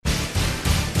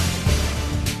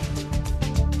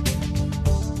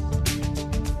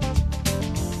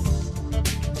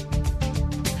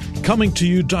Coming to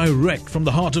you direct from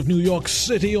the heart of New York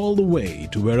City all the way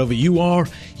to wherever you are,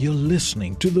 you're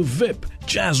listening to the Vipp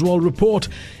Jazzwall Report.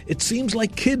 It seems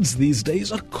like kids these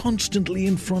days are constantly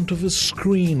in front of a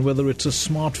screen, whether it's a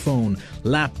smartphone,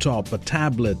 laptop, a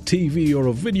tablet, TV, or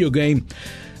a video game.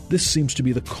 This seems to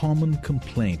be the common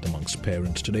complaint amongst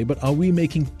parents today, but are we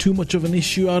making too much of an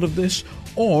issue out of this?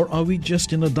 Or are we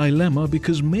just in a dilemma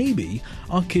because maybe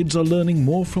our kids are learning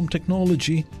more from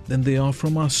technology than they are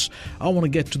from us? I want to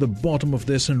get to the bottom of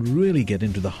this and really get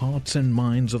into the hearts and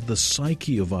minds of the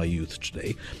psyche of our youth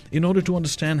today in order to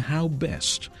understand how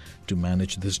best to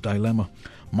manage this dilemma.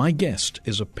 My guest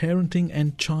is a parenting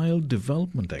and child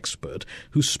development expert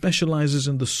who specializes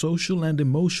in the social and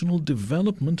emotional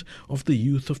development of the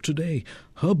youth of today.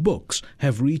 Her books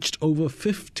have reached over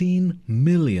 15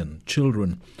 million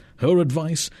children. Her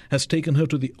advice has taken her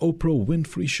to the Oprah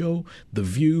Winfrey Show, The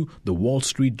View, The Wall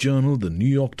Street Journal, The New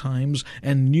York Times,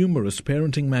 and numerous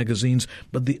parenting magazines.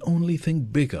 But the only thing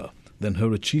bigger than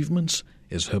her achievements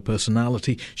is her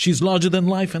personality. She's larger than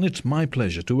life, and it's my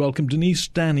pleasure to welcome Denise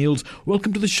Daniels.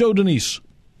 Welcome to the show, Denise.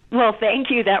 Well, thank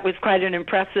you. That was quite an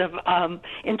impressive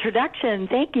introduction.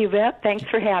 Thank you, Vipp. Thanks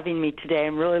for having me today.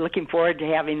 I'm really looking forward to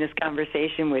having this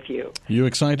conversation with you. You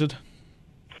excited?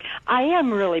 I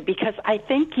am really, because I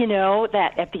think,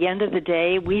 that at the end of the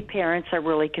day, we parents are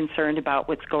really concerned about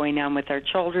what's going on with our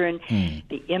children,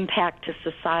 the impact to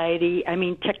society. I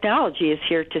mean, technology is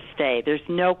here to stay. There's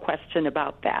no question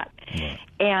about that. Yeah.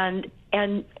 And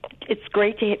it's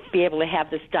great to be able to have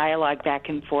this dialogue back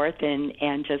and forth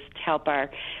and just help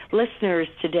our listeners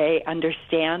today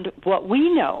understand what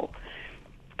we know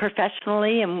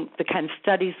professionally and the kind of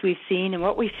studies we've seen and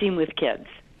what we've seen with kids.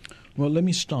 Well, let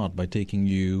me start by taking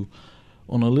you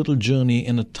on a little journey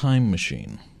in a time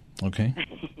machine, okay?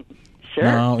 Sure.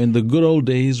 Now, in the good old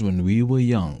days when we were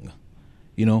young,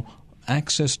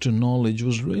 access to knowledge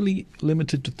was really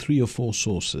limited to 3 or 4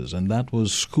 sources, and that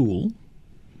was school,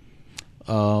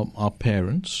 our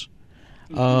parents,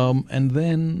 and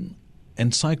then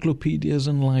encyclopedias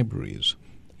and libraries.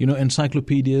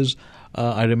 Encyclopedias,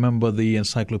 I remember the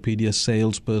encyclopedia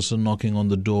salesperson knocking on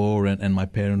the door, and my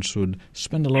parents would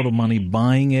spend a lot of money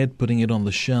buying it, putting it on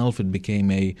the shelf. It became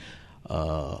a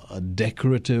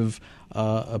decorative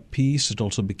piece. It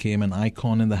also became an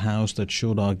icon in the house that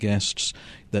showed our guests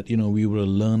that, we were a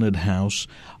learned house.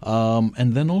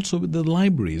 And then also with the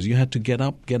libraries, you had to get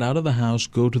up, get out of the house,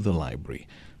 go to the library.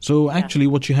 So actually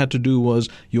what you had to do was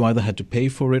you either had to pay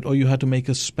for it or you had to make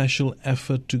a special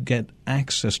effort to get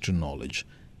access to knowledge.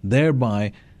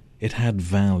 Thereby, it had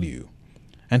value.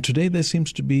 And today there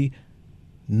seems to be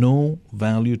no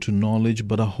value to knowledge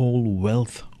but a whole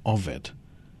wealth of it.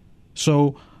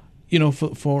 So,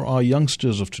 for our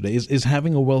youngsters of today, is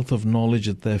having a wealth of knowledge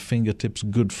at their fingertips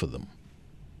good for them?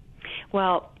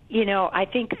 Well, I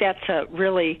think that's a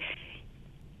really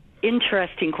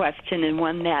interesting question and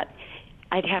one that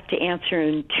I'd have to answer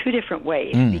in 2 different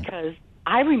ways because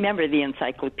I remember the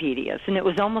encyclopedias, and it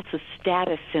was almost a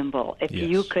status symbol. If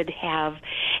you could have,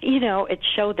 it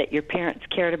showed that your parents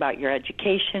cared about your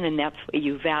education, and that's what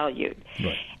you valued.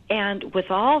 Right. And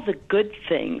with all the good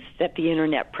things that the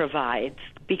Internet provides,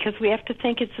 because we have to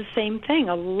think it's the same thing,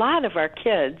 a lot of our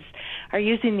kids are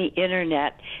using the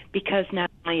Internet because not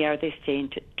only are they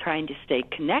trying to stay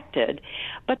connected,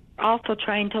 but they're also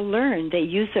trying to learn. They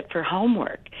use it for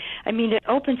homework. I mean, it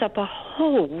opens up a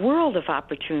whole world of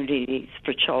opportunities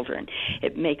for children.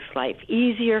 It makes life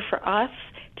easier for us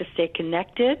to stay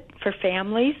connected for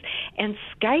families, and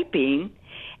Skyping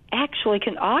actually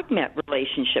can augment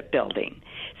relationship building.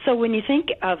 So when you think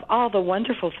of all the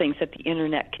wonderful things that the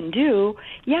Internet can do,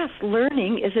 yes,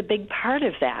 learning is a big part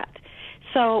of that.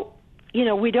 So,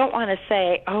 we don't want to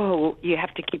say, oh, you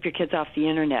have to keep your kids off the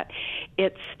Internet.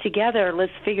 It's together,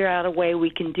 let's figure out a way we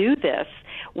can do this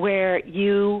where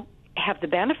you have the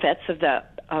benefits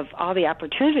of all the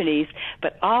opportunities,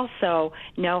 but also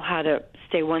know how to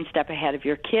stay one step ahead of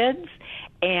your kids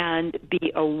and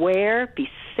be aware, be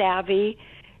savvy,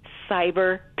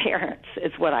 cyber parents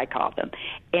is what I call them,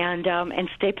 and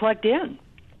stay plugged in.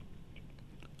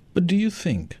 But do you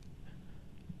think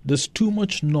does too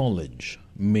much knowledge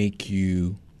make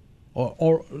you,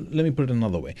 or let me put it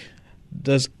another way,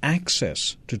 does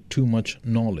access to too much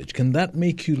knowledge, can that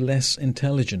make you less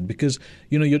intelligent? Because,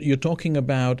 you're talking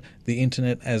about the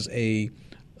Internet as a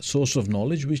source of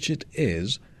knowledge, which it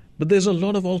is, but there's a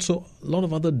lot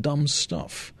of other dumb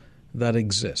stuff that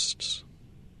exists.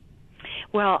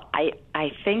 Well,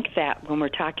 I think that when we're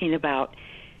talking about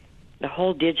the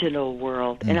whole digital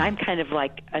world, and I'm kind of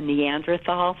like a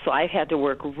Neanderthal, so I've had to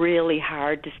work really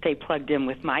hard to stay plugged in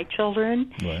with my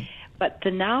children. Right. But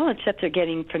the knowledge that they're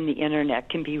getting from the internet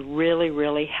can be really,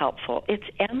 really helpful. It's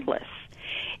endless.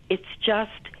 It's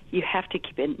just you have to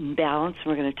keep it in balance.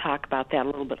 We're going to talk about that a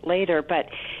little bit later. But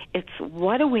it's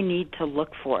what do we need to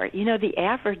look for? You know, the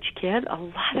average kid, a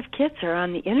lot of kids are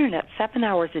on the internet 7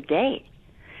 hours a day.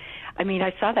 I mean,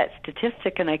 I saw that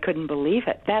statistic and I couldn't believe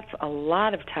it. That's a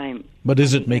lot of time. But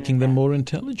is it making them more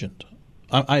intelligent?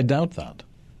 I doubt that.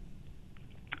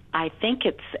 I think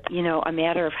it's, you know, a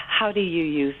matter of how do you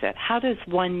use it? How does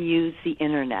one use the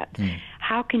internet?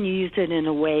 How can you use it in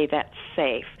a way that's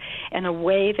safe, in a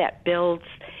way that builds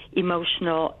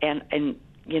emotional and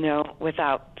you know,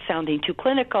 without sounding too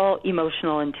clinical,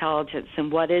 emotional intelligence?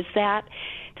 And what is that?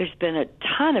 There's been a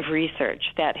ton of research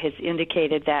that has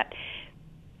indicated that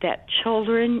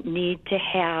children need to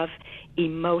have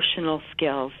emotional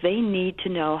skills. They need to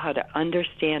know how to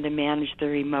understand and manage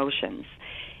their emotions.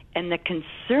 And the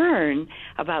concern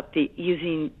about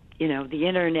using, you know, the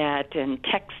internet and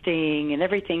texting and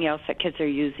everything else that kids are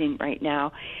using right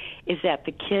now is that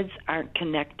the kids aren't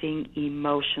connecting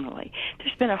emotionally.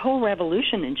 There's been a whole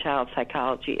revolution in child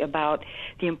psychology about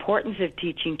the importance of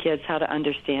teaching kids how to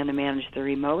understand and manage their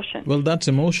emotions. Well, that's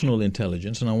emotional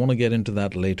intelligence, and I want to get into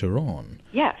that later on.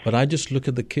 Yes. But I just look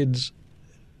at the kids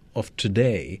of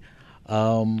today.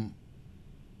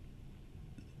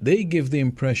 They give the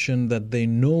impression that they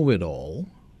know it all,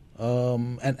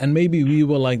 and maybe we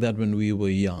were like that when we were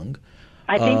young.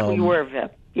 I think we were, Vipp.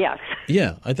 Yes.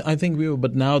 Yeah, I think we were,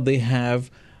 but now they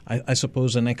have, I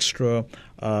suppose, an extra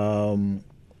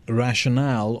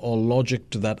rationale or logic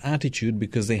to that attitude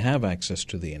because they have access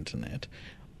to the internet.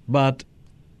 But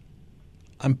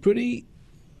I'm pretty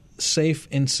safe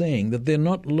in saying that they're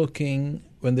not looking,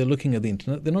 when they're looking at the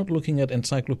internet, they're not looking at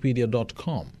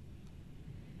encyclopedia.com.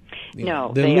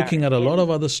 No, they're looking at a lot of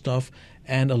other stuff,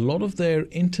 and a lot of their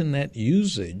internet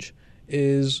usage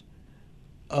is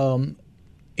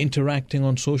interacting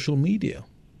on social media.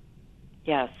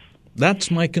 Yes. That's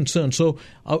my concern. So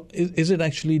is it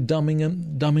actually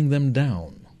dumbing them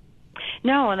down?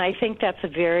 No, and I think that's a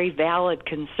very valid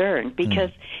concern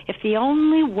because if the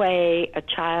only way a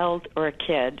child or a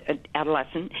kid, an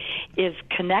adolescent, is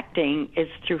connecting is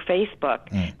through Facebook,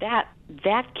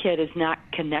 that kid is not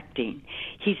connecting.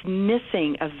 He's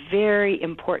missing a very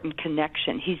important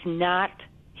connection.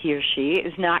 He or she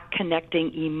is not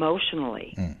connecting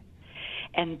emotionally.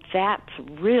 And that's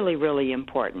really, really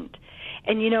important.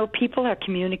 And, you know, people are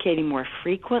communicating more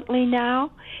frequently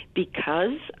now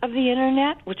because of the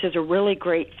internet, which is a really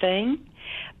great thing.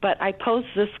 But I pose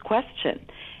this question,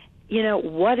 you know,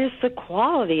 what is the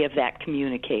quality of that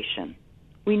communication?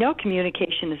 We know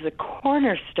communication is a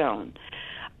cornerstone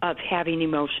of having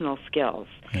emotional skills.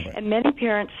 Right. And many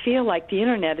parents feel like the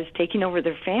internet is taking over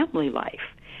their family life.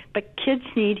 But kids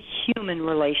need human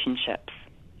relationships.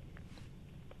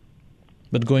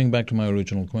 But going back to my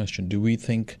original question, do we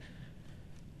think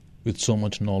with so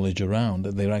much knowledge around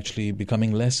that they're actually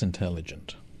becoming less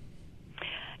intelligent?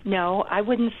 No, I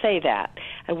wouldn't say that.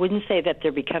 I wouldn't say that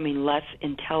they're becoming less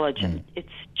intelligent. It's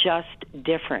just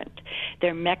different.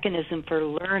 Their mechanism for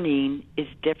learning is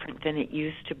different than it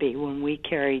used to be when we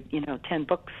carried, 10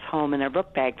 books home in our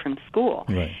book bag from school.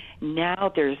 Right.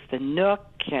 Now there's the Nook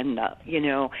and,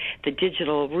 the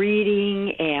digital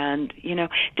reading and,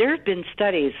 there have been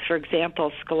studies. For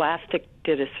example, Scholastic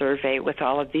did a survey with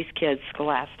all of these kids.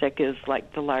 Scholastic is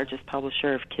like the largest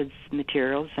publisher of kids'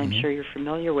 materials. I'm sure you're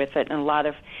familiar with it, and a lot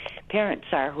of parents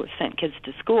are who have sent kids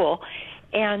to school.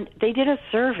 And they did a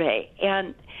survey,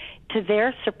 and to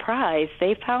their surprise,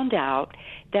 they found out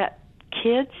that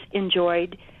kids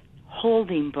enjoyed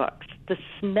holding books, the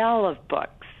smell of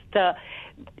books, the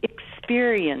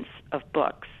experience of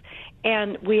books.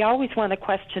 And we always want to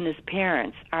question as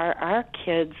parents, are our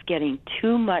kids getting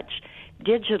too much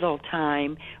digital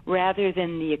time rather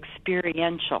than the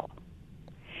experiential?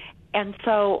 And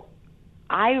so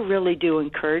I really do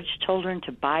encourage children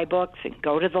to buy books and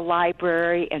go to the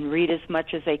library and read as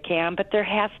much as they can, but there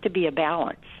has to be a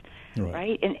balance.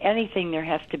 Right? In anything, there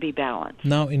has to be balance.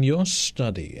 Now, in your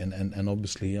study, and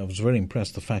obviously I was very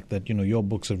impressed the fact that, your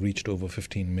books have reached over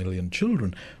 15 million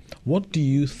children. What do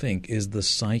you think is the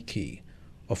psyche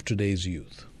of today's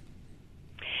youth?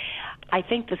 I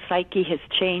think the psyche has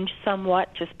changed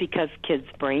somewhat just because kids'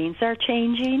 brains are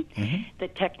changing. The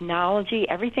technology,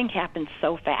 everything happens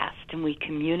so fast, and we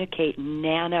communicate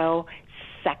nanoseconds.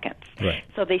 Right.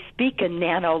 So they speak a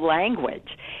nano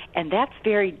language, and that's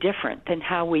very different than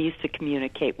how we used to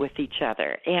communicate with each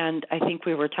other. And I think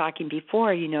we were talking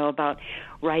before, about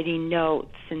writing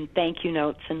notes and thank you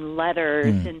notes and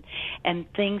letters and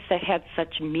things that had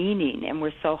such meaning and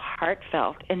were so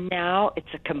heartfelt. And now it's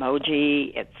a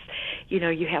Kimoji, it's,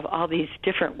 you have all these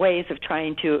different ways of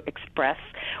trying to express,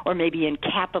 or maybe in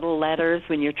capital letters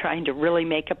when you're trying to really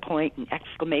make a point and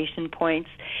exclamation points.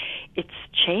 It's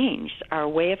changed. Our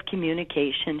way of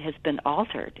communication has been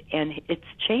altered, and it's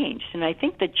changed. And I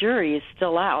think the jury is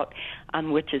still out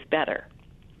on which is better.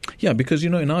 Yeah, because,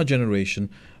 in our generation,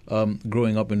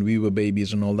 growing up when we were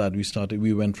babies and all that,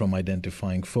 we went from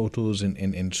identifying photos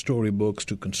in storybooks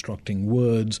to constructing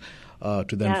words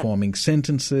to then forming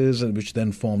sentences, which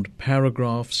then formed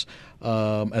paragraphs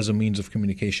as a means of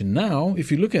communication. Now,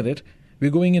 if you look at it, we're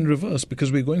going in reverse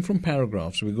because we're going from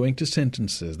paragraphs, we're going to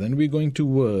sentences, then we're going to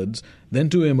words, then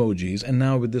to emojis, and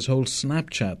now with this whole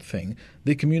Snapchat thing,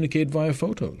 they communicate via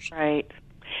photos. Right.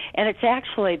 And it's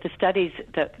actually,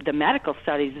 the medical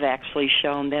studies have actually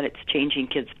shown that it's changing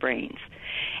kids' brains.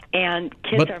 And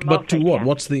kids are But to what?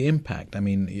 What's the impact? I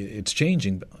mean, it's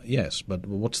changing, yes, but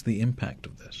what's the impact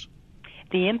of this?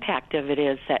 The impact of it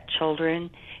is that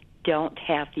children don't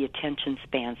have the attention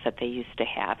spans that they used to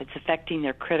have. It's affecting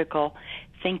their critical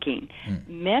thinking.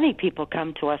 Many people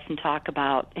come to us and talk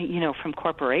about, from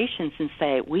corporations and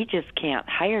say, we just can't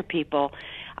hire people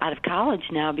out of college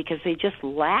now because they just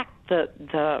lack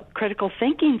the critical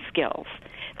thinking skills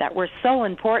that were so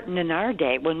important in our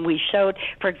day when we showed,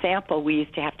 for example, we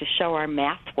used to have to show our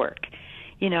math work,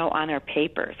 on our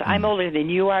papers. I'm older than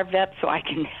you are, Vipp, so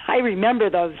I remember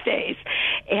those days.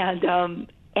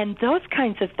 And those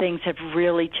kinds of things have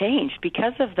really changed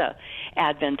because of the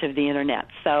advent of the Internet.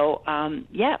 So,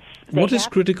 yes. What is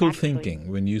critical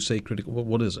thinking? When you say critical,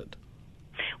 what is it?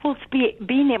 Well, it's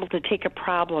being able to take a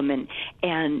problem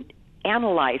and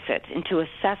analyze it and to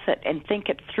assess it and think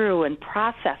it through and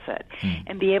process it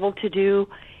and be able to do,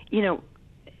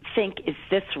 think, is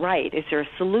this right? Is there a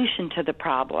solution to the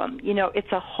problem?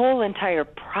 It's a whole entire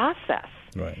process.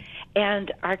 Right.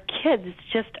 And our kids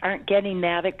just aren't getting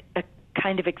that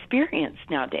kind of experience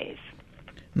nowadays.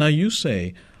 Now, you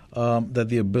say that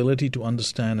the ability to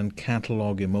understand and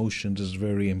catalog emotions is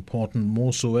very important,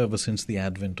 more so ever since the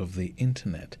advent of the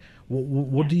Internet.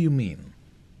 What do you mean?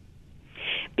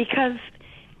 Because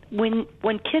when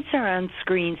kids are on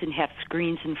screens and have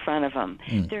screens in front of them,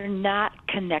 they're not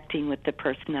connecting with the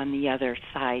person on the other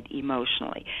side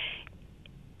emotionally.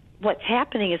 What's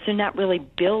happening is they're not really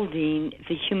building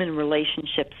the human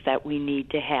relationships that we need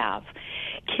to have.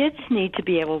 Kids need to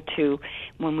be able to,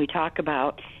 when we talk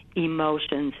about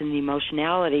emotions and the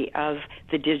emotionality of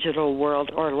the digital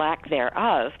world or lack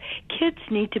thereof, kids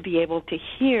need to be able to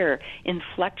hear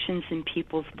inflections in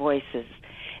people's voices.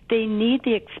 They need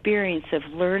the experience of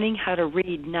learning how to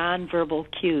read nonverbal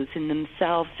cues in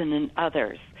themselves and in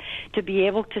others, to be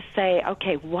able to say,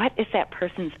 okay, what is that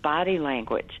person's body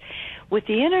language? With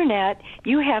the Internet,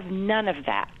 you have none of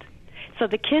that. So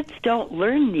the kids don't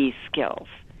learn these skills.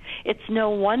 It's no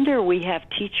wonder we have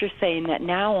teachers saying that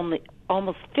now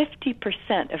almost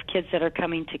 50% of kids that are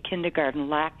coming to kindergarten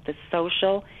lack the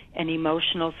social and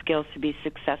emotional skills to be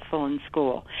successful in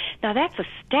school. Now, that's a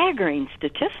staggering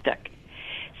statistic.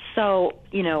 So,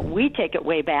 we take it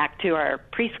way back to our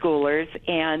preschoolers,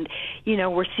 and,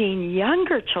 we're seeing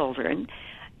younger children,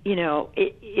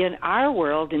 in our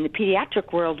world, in the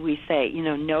pediatric world, we say,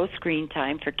 no screen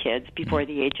time for kids before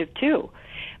the age of 2.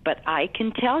 But I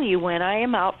can tell you when I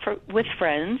am out with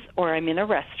friends or I'm in a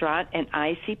restaurant and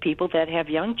I see people that have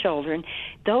young children,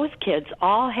 those kids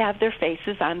all have their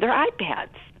faces on their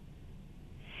iPads.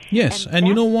 Yes, and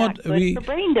you know what? Not good for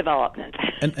brain development.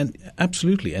 And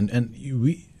absolutely, and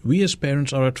we as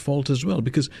parents are at fault as well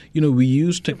because, we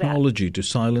use technology to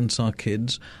silence our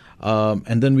kids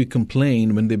and then we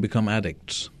complain when they become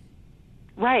addicts.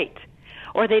 Right.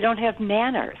 Or they don't have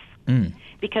manners.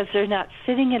 Because they're not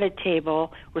sitting at a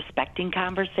table, respecting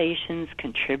conversations,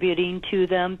 contributing to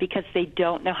them, because they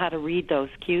don't know how to read those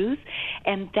cues,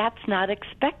 and that's not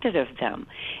expected of them.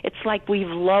 It's like we've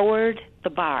lowered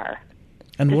the bar.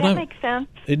 And does that make sense?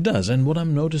 It does. And what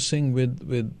I'm noticing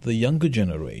with the younger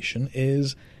generation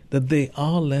is that they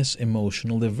are less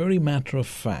emotional. They're very matter of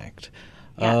fact.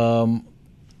 Yeah.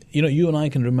 You and I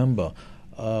can remember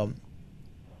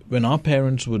when our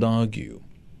parents would argue,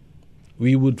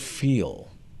 we would feel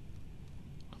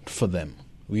for them.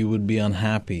 We would be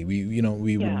unhappy. We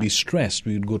would be stressed.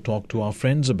 We would go talk to our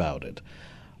friends about it.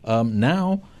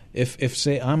 Now, if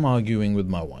say I'm arguing with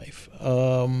my wife,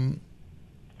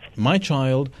 my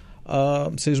child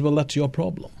says, "Well, that's your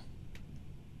problem,"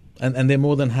 and they're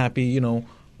more than happy,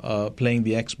 playing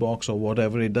the Xbox or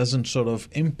whatever. It doesn't sort of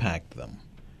impact them,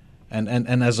 and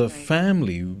as a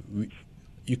family,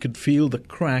 you could feel the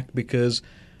crack because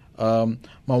my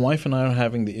wife and I are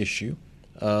having the issue.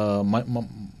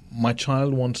 My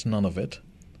child wants none of it,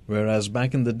 whereas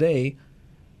back in the day,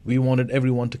 we wanted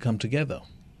everyone to come together.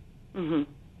 Mm-hmm.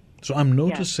 So I'm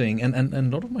noticing, and a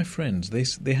lot of my friends,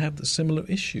 they have the similar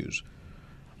issues,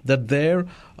 that their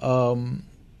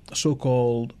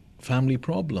so-called family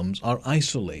problems are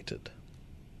isolated.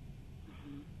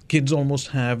 Kids almost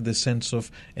have this sense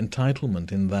of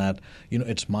entitlement in that,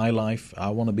 it's my life, I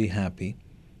want to be happy.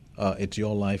 It's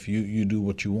your life, you do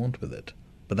what you want with it.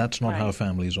 But that's not how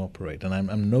families operate. And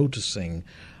I'm noticing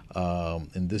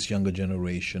in this younger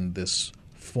generation this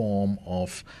form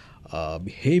of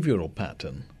behavioral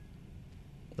pattern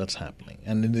that's happening.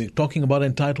 And talking about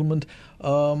entitlement,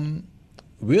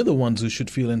 we're the ones who should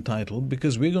feel entitled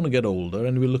because we're going to get older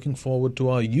and we're looking forward to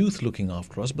our youth looking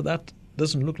after us, but that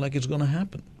doesn't look like it's going to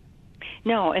happen.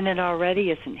 No, and it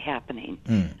already isn't happening.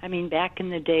 I mean, back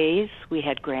in the days, we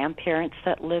had grandparents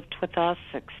that lived with us,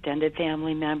 extended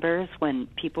family members when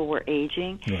people were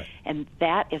aging, and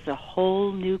that is a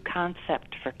whole new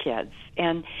concept for kids.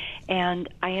 And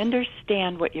I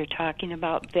understand what you're talking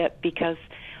about, Vipp, because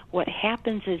what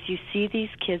happens is you see these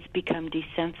kids become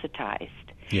desensitized.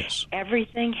 Yes.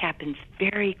 Everything happens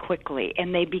very quickly,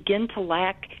 and they begin to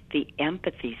lack the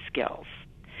empathy skills.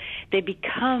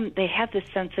 They have this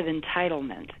sense of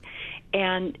entitlement,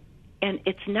 and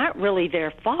it's not really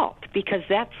their fault because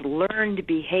that's learned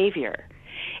behavior.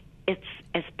 It's,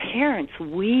 as parents,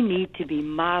 we need to be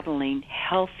modeling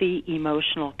healthy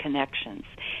emotional connections,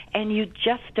 and you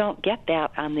just don't get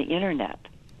that on the internet.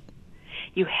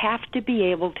 You have to be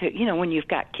able to, when you've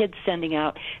got kids sending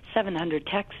out 700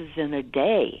 texts in a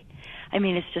day, I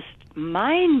mean, it's just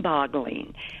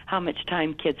mind-boggling how much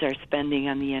time kids are spending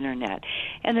on the internet.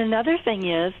 And another thing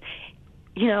is,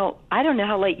 I don't know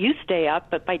how late you stay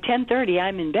up, but by 10:30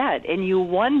 I'm in bed, and you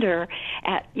wonder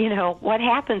at, what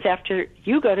happens after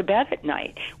you go to bed at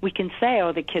night. We can say,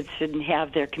 the kids shouldn't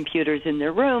have their computers in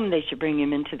their room, they should bring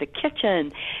them into the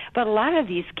kitchen, but a lot of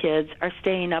these kids are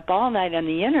staying up all night on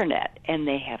the internet, and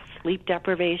they have sleep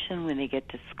deprivation when they get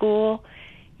to school.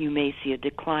 You may see a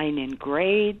decline in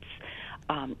grades.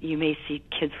 You may see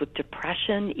kids with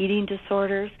depression, eating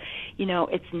disorders.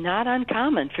 It's not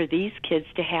uncommon for these kids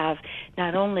to have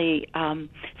not only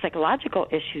psychological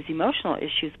issues, emotional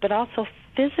issues, but also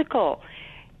physical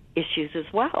issues as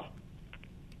well.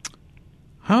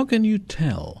 How can you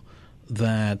tell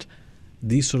that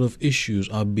these sort of issues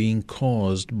are being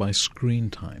caused by screen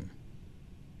time?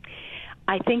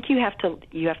 I think you have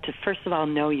to first of all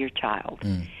know your child,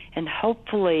 and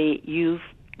hopefully you've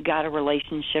got a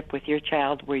relationship with your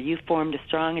child where you formed a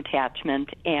strong attachment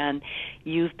and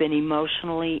you've been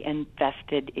emotionally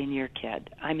invested in your kid.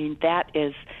 I mean, that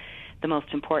is the most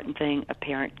important thing a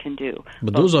parent can do.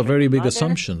 But those are very big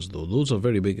assumptions, though. Those are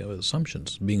very big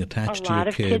assumptions, being attached to your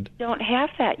kid. A lot of kids don't have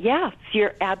that. Yes,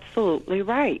 you're absolutely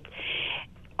right.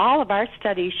 All of our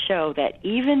studies show that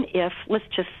even if, let's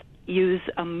just use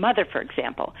a mother, for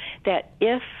example, that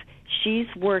if she's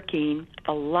working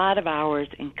a lot of hours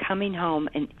and coming home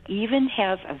and even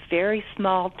has a very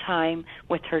small time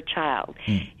with her child,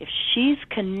 if she's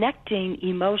connecting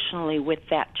emotionally with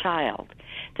that child,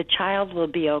 the child will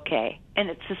be okay. And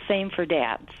it's the same for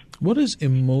dads. What is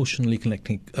emotionally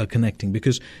connecting?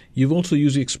 Because you've also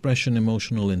used the expression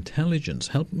emotional intelligence.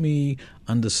 Help me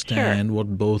understand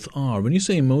what both are. When you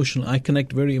say emotional, I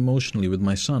connect very emotionally with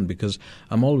my son because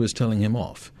I'm always telling him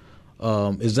off.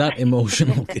 Is that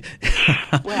emotional?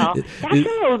 Well, that's a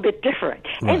little bit different.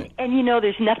 Right. And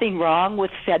there's nothing wrong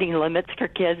with setting limits for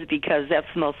kids because that's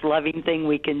the most loving thing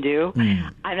we can do.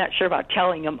 I'm not sure about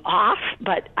telling them off,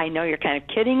 but I know you're kind of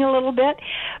kidding a little bit.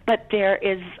 But there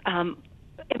is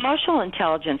emotional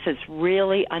intelligence is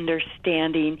really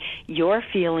understanding your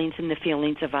feelings and the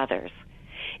feelings of others.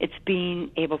 It's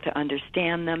being able to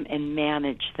understand them and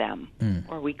manage them,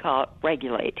 or we call it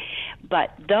regulate.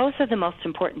 But those are the most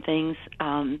important things,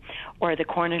 or the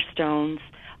cornerstones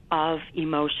of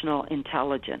emotional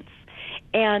intelligence.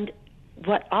 And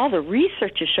what all the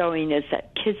research is showing is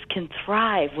that kids can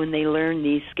thrive when they learn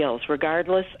these skills,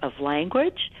 regardless of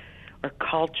language or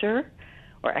culture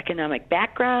or economic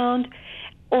background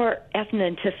or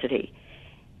ethnicity.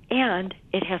 And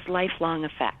it has lifelong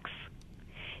effects.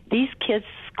 These kids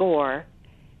score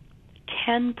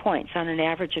 10 points, on an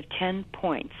average of 10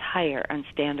 points higher on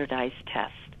standardized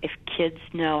tests if kids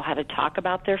know how to talk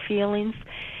about their feelings.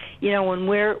 When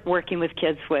we're working with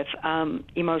kids with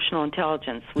emotional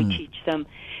intelligence, we teach them.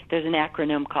 There's an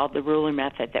acronym called the Ruler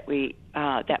Method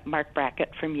that Mark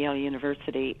Brackett from Yale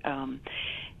University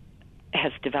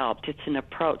has developed. It's an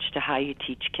approach to how you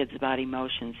teach kids about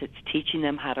emotions. It's teaching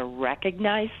them how to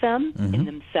recognize them in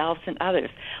themselves and others.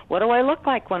 What do I look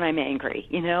like when I'm angry?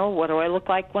 What do I look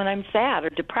like when I'm sad or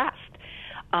depressed?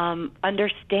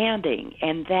 Understanding,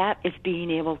 and that is being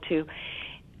able to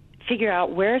figure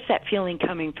out where's that feeling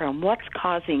coming from, what's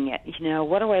causing it,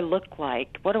 what do I look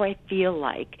like, what do I feel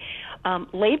like,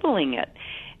 labeling it.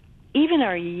 Even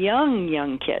our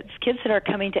young kids that are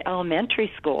coming to elementary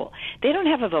school, they don't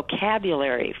have a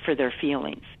vocabulary for their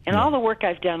feelings. And all the work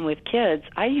I've done with kids,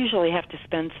 I usually have to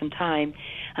spend some time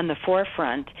on the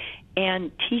forefront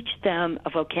and teach them a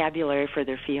vocabulary for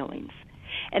their feelings.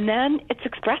 And then it's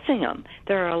expressing them.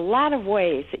 There are a lot of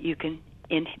ways that you can,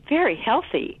 in a very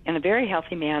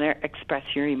healthy manner, express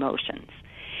your emotions.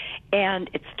 And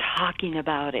it's talking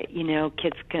about it.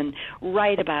 Kids can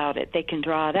write about it. They can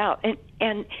draw it out.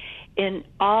 And in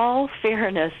all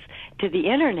fairness to the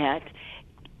Internet,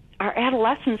 our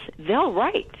adolescents, they'll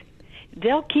write.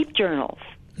 They'll keep journals.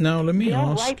 Now, let me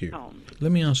ask you.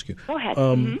 Go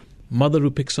ahead. Mother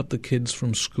who picks up the kids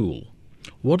from school,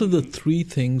 what are the 3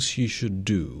 things she should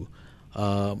do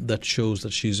that shows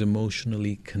that she's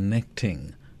emotionally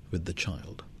connecting with the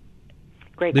child?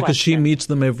 Great because question. She meets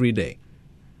them every day.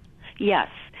 Yes,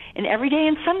 and every day.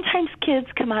 And sometimes kids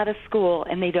come out of school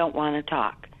and they don't want to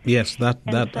talk. Yes, that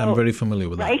so, I'm very familiar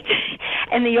with right?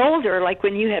 that. And the older, like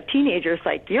when you have teenagers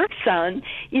like your son,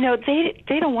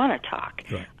 they don't want to talk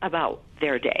about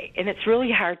their day. And it's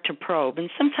really hard to probe. And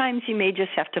sometimes you may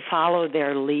just have to follow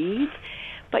their lead.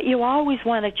 But you always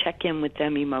want to check in with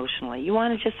them emotionally. You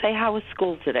want to just say, how was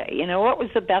school today? What was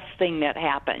the best thing that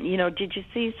happened? Did you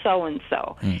see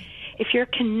so-and-so? If you're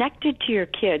connected to your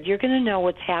kid, you're going to know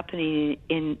what's happening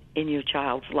in your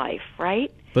child's life, right?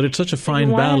 But it's such a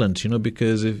fine balance,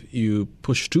 because if you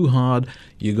push too hard,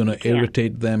 you're going to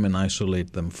irritate them and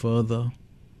isolate them further.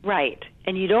 Right.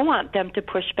 And you don't want them to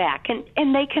push back.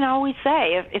 And they can always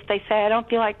say, if they say, I don't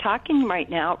feel like talking right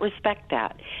now, respect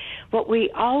that. What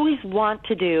we always want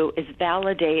to do is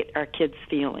validate our kids'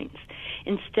 feelings.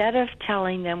 Instead of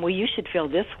telling them, well, you should feel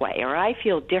this way, or I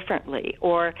feel differently,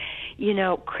 or,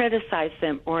 criticize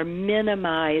them or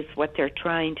minimize what they're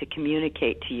trying to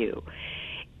communicate to you.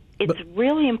 It's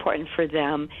really important for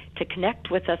them to connect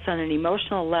with us on an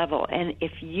emotional level. And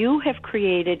if you have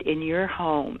created in your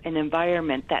home an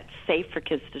environment that's safe for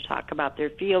kids to talk about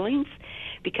their feelings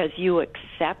because you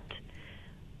accept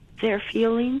their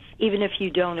feelings, even if you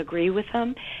don't agree with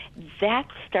them, that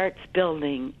starts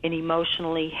building an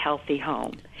emotionally healthy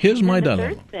home. Here's my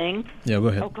dilemma. Third thing, yeah, go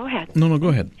ahead. Oh, go ahead. No, go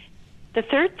ahead. The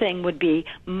third thing would be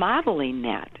modeling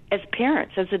that as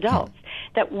parents, as adults,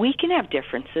 that we can have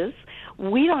differences.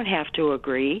 We don't have to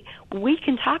agree. We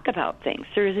can talk about things.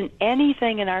 There isn't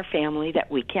anything in our family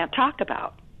that we can't talk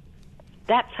about.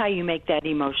 That's how you make that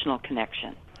emotional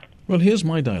connection. Well, here's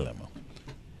my dilemma.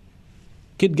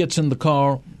 Kid gets in the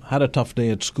car, had a tough day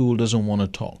at school, doesn't want to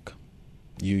talk.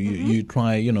 You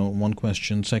try, one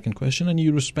question, second question, and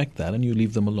you respect that and you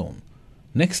leave them alone.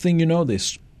 Next thing you know, they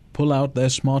pull out their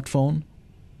smartphone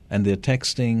and they're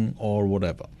texting or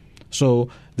whatever. So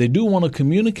they do want to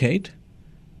communicate,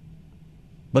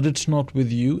 but it's not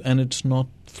with you and it's not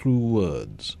through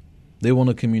words. They want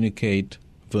to communicate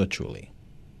virtually.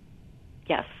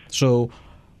 Yes. So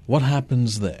what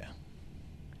happens there?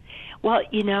 Well,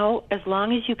 as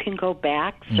long as you can go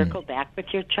back, circle back with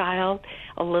your child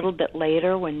a little bit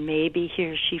later when maybe he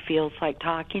or she feels like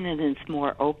talking and is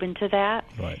more open to that,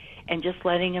 right, and just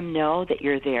letting them know that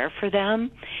you're there for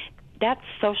them. That's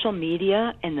social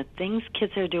media and the things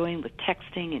kids are doing with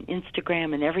texting and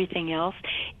Instagram and everything else.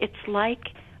 It's like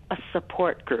a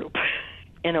support group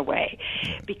in a way,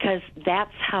 because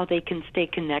that's how they can stay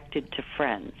connected to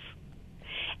friends.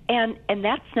 And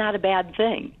that's not a bad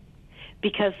thing,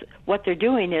 because what they're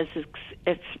doing is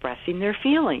expressing their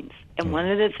feelings. And one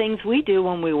of the things we do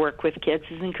when we work with kids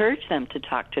is encourage them to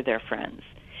talk to their friends.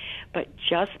 But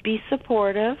just be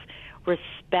supportive,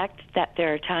 respect that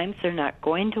there are times they're not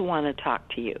going to want to talk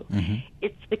to you.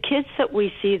 It's the kids that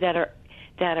we see that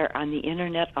are on the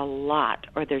internet a lot,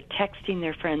 or they're texting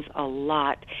their friends a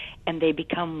lot, and they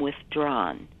become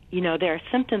withdrawn. There are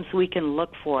symptoms we can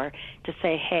look for to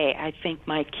say, hey, I think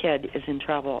my kid is in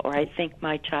trouble, or I think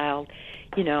my child,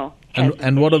 has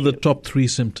And what are the top 3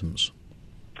 symptoms?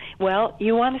 Well,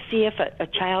 you want to see if a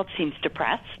child seems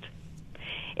depressed,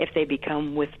 if they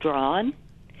become withdrawn,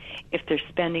 if they're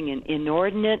spending an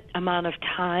inordinate amount of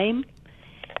time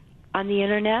on the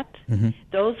internet.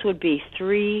 Those would be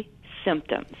 3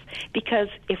 symptoms. Because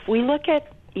if we look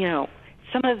at,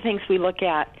 some of the things we look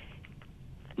at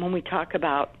when we talk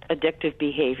about addictive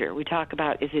behavior, we talk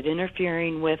about, is it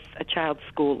interfering with a child's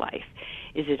school life?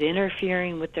 Is it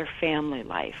interfering with their family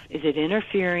life? Is it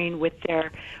interfering with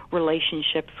their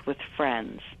relationships with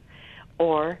friends?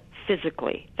 Or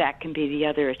physically. That can be the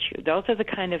other issue. Those are the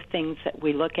kind of things that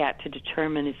we look at to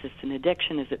determine, is this an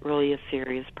addiction? Is it really a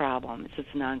serious problem? Is this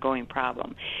an ongoing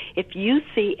problem? If you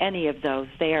see any of those,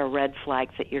 they are red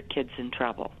flags that your kid's in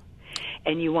trouble.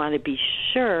 And you want to be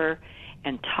sure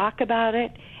and talk about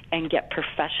it and get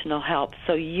professional help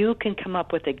so you can come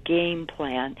up with a game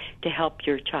plan to help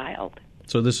your child.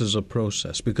 So this is a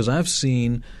process, because I've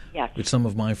seen, yes, with some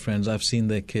of my friends, I've seen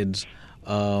their kids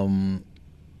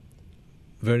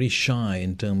very shy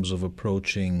in terms of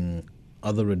approaching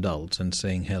other adults and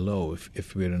saying hello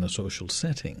if we're in a social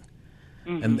setting.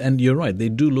 Mm-hmm. And you're right, they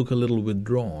do look a little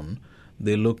withdrawn.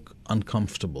 They look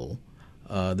uncomfortable.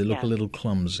 They look yes, a little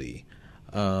clumsy.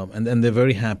 And they're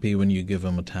very happy when you give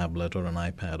them a tablet or an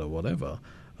iPad or whatever.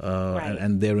 Right.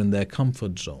 And they're in their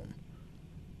comfort zone.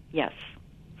 Yes.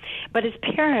 But as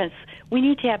parents, we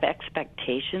need to have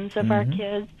expectations of our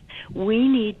kids. We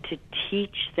need to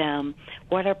teach them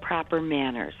what are proper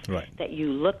manners. Right. That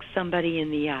you look somebody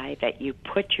in the eye, that you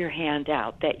put your hand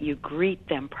out, that you greet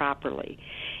them properly.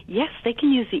 Yes, they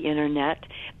can use the internet,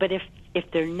 but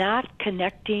if they're not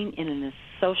connecting in a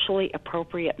socially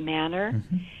appropriate manner,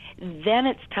 then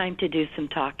it's time to do some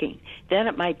talking. Then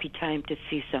it might be time to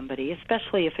see somebody,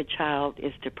 especially if a child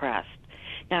is depressed.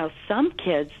 Now, some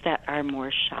kids that are more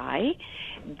shy,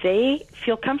 they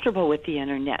feel comfortable with the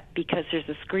internet because there's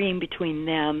a screen between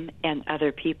them and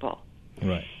other people.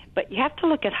 Right. But you have to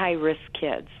look at high-risk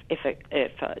kids. If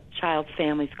a child's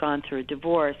family's gone through a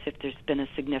divorce, if there's been a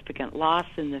significant loss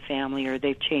in the family, or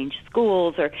they've changed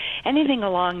schools, or anything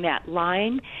along that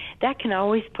line, that can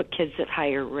always put kids at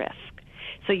higher risk.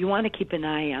 So you want to keep an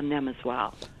eye on them as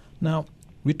well. Now,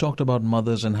 we talked about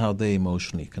mothers and how they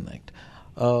emotionally connect.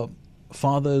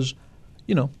 Fathers,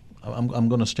 I'm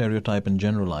going to stereotype and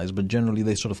generalize, but generally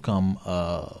they sort of come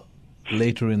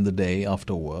later in the day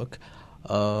after work.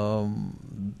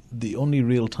 The only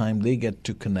real time they get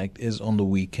to connect is on the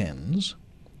weekends.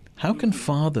 How can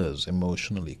fathers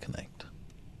emotionally connect?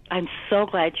 I'm so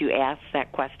glad you asked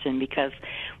that question, because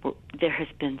there has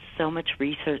been so much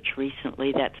research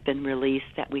recently that's been released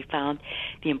that we found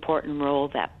the important role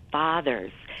that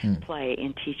fathers play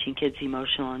in teaching kids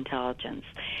emotional intelligence.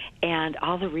 And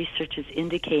all the research is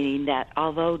indicating that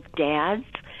although dads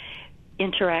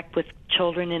interact with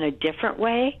children in a different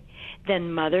way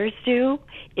than mothers do,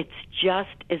 it's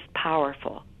just as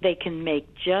powerful. They can make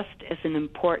just as an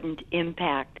important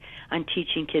impact on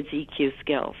teaching kids EQ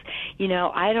skills.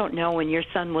 I don't know, when your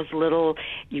son was little,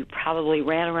 you probably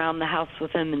ran around the house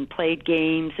with him and played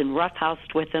games and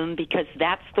roughhoused with him, because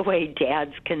that's the way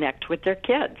dads connect with their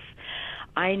kids.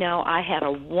 I know I had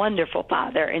a wonderful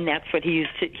father, and that's what he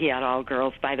used to. He had all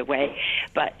girls, by the way,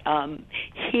 but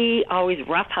he always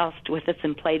roughhoused with us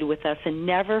and played with us, and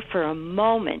never for a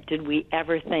moment did we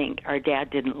ever think our dad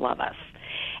didn't love us.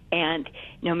 And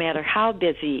no matter how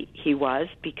busy he was,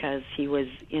 because he was,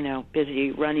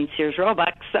 busy running Sears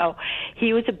Roebuck, so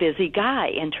he was a busy guy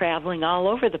and traveling all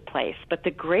over the place. But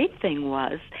the great thing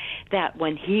was that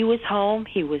when he was home,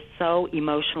 he was so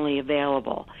emotionally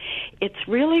available. It's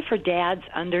really for dads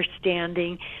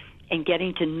understanding and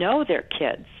getting to know their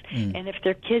kids. And if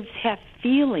their kids have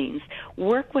feelings,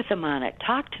 work with them on it.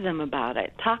 Talk to them about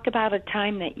it. Talk about a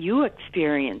time that you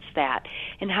experienced that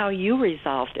and how you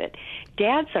resolved it.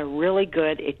 Dads are really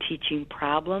good at teaching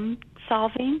problem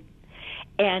solving,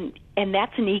 and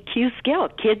that's an EQ skill.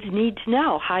 Kids need to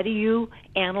know, how do you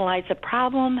analyze a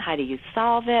problem? How do you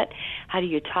solve it? How do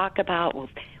you talk about,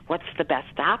 what's the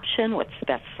best option? What's the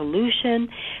best solution?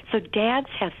 So dads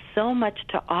have so much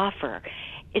to offer.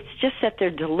 It's just that their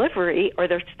delivery or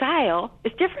their style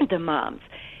is different than mom's,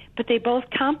 but they both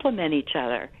complement each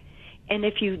other. And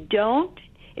if you don't,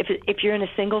 if you're in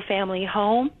a single-family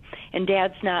home and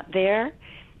dad's not there,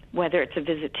 whether it's a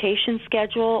visitation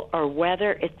schedule or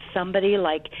whether it's somebody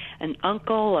like an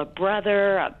uncle, a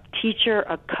brother, a teacher,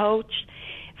 a coach,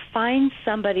 find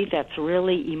somebody that's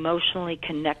really emotionally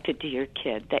connected to your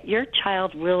kid, that your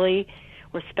child really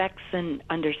respects and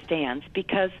understands,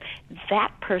 because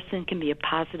that person can be a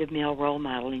positive male role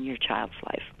model in your child's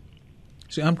life.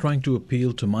 See, I'm trying to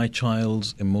appeal to my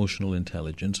child's emotional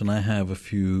intelligence, and I have a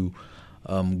few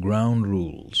ground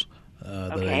rules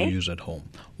that I use at home.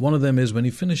 One of them is when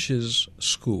he finishes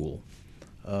school,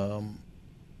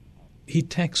 he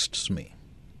texts me.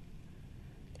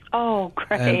 Oh,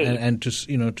 great! And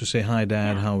to say, hi,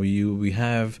 Dad, how are you? We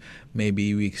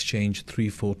exchange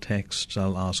 3-4 texts.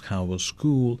 I'll ask, how was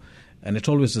school? And it's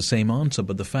always the same answer.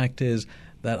 But the fact is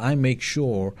that I make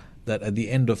sure that at the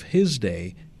end of his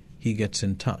day, he gets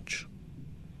in touch.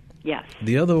 Yes.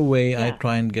 The other way I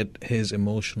try and get his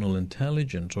emotional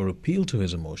intelligence or appeal to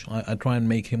his emotion, I try and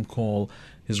make him call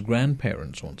his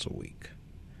grandparents once a week.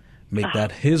 make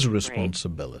that his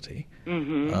responsibility.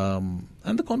 And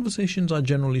the conversations are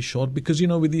generally short because,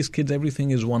 with these kids,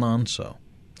 everything is one answer.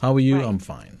 How are you? Right. I'm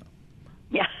fine.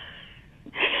 Yeah.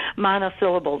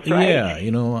 Monosyllables, right?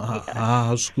 Yeah,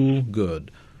 how's school?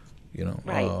 Good.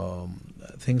 Right.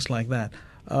 Things like that.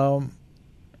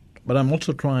 But I'm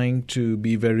also trying to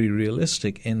be very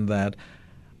realistic in that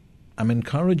I'm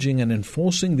encouraging and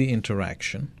enforcing the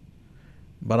interaction,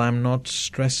 but I'm not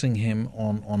stressing him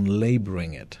on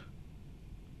laboring it.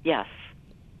 Yes.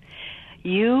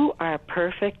 You are a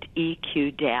perfect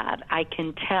EQ dad. I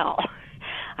can tell.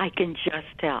 I can just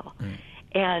tell.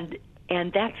 And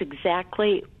that's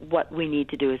exactly what we need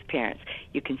to do as parents.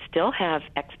 You can still have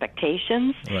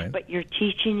expectations, right, but you're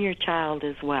teaching your child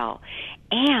as well.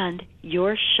 And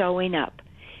you're showing up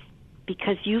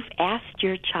because you've asked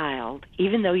your child,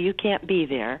 even though you can't be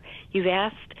there, you've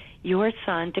asked your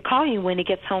son to call you when he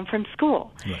gets home from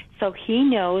school. Right. So he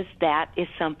knows that is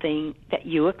something that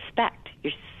you expect.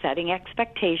 You're setting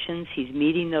expectations. He's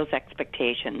meeting those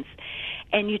expectations.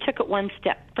 And you took it one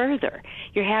step further.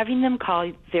 You're having them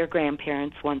call their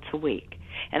grandparents once a week.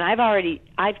 And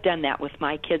I've done that with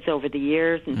my kids over the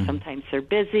years, and sometimes they're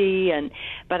busy,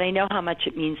 but I know how much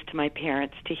it means to my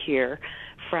parents to hear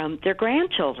from their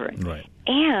grandchildren. Right.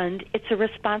 And it's a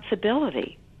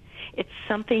responsibility. It's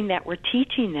something that we're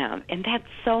teaching them, and that's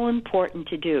so important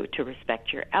to do, to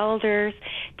respect your elders,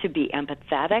 to be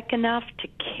empathetic enough to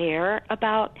care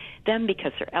about them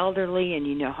because they're elderly and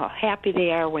you know how happy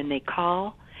they are when they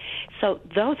call. So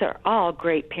those are all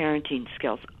great parenting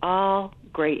skills, all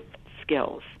great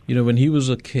skills. When he was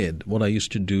a kid, what I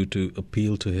used to do to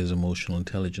appeal to his emotional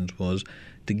intelligence was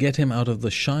to get him out of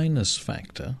the shyness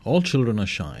factor. All children are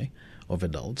shy of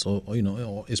adults,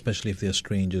 or especially if they're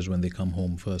strangers when they come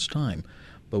home first time.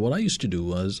 But what I used to do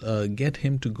was get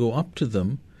him to go up to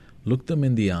them, look them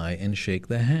in the eye, and shake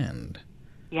their hand.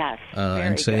 Yes,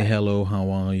 and say, good. Hello, how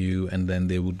are you? And then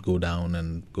they would go down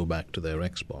and go back to their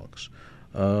Xbox.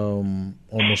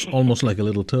 Almost like a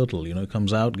little turtle,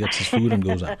 comes out, gets his food, and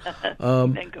goes out.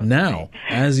 Now,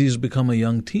 as he's become a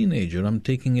young teenager, I'm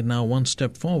taking it now one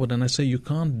step forward, and I say you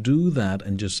can't do that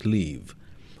and just leave.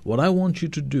 What I want you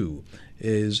to do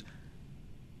is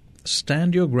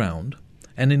stand your ground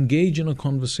and engage in a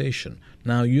conversation.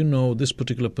 Now, this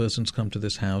particular person's come to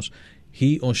this house.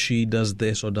 He or she does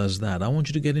this or does that. I want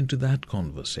you to get into that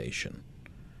conversation.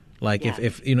 Like yes.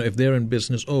 if they're in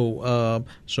business,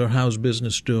 sir, how's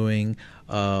business doing?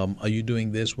 Are you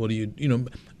doing this? What do you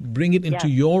bring it into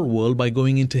your world by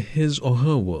going into his or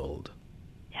her world.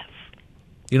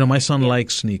 Yes. My son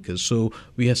likes sneakers, so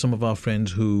we have some of our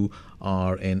friends who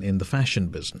are in the fashion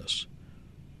business.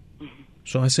 Mm-hmm.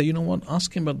 So I say,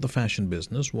 ask him about the fashion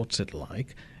business, what's it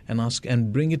like,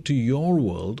 and bring it to your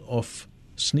world of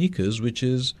sneakers, which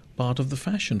is part of the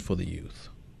fashion for the youth.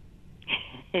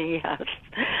 Yes,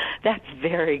 that's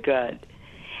very good.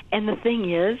 And the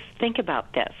thing is, think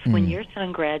about this. When your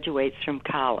son graduates from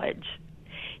college,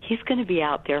 he's going to be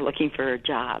out there looking for a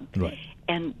job. Right.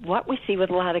 And what we see with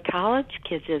a lot of college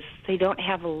kids is they don't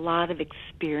have a lot of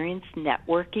experience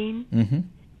networking. Mm-hmm.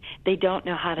 They don't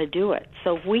know how to do it.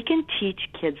 So if we can teach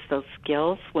kids those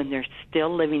skills when they're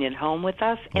still living at home with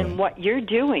us, and what you're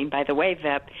doing, by the way,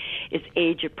 Vipp, is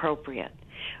age appropriate.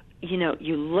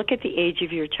 You look at the age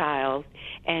of your child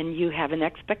and you have an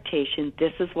expectation,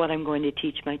 this is what I'm going to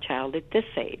teach my child at this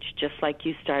age, just like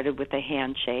you started with a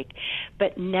handshake.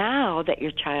 But now that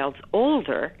your child's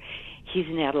older, he's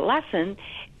an adolescent,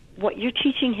 what you're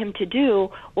teaching him to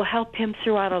do will help him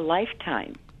throughout a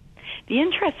lifetime. The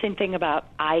interesting thing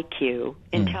about IQ,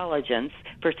 intelligence,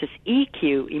 versus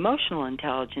EQ, emotional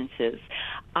intelligence, is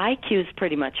IQ is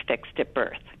pretty much fixed at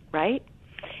birth, right?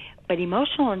 But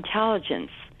emotional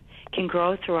intelligence can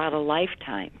grow throughout a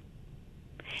lifetime.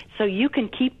 So you can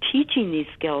keep teaching these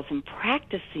skills and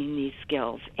practicing these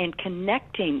skills and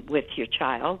connecting with your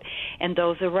child and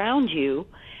those around you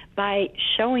by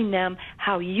showing them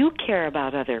how you care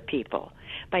about other people,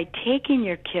 by taking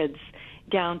your kids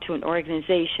down to an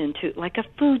organization, to like a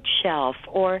food shelf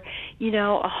or,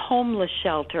 a homeless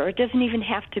shelter. Or it doesn't even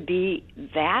have to be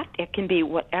that. It can be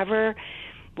whatever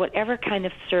kind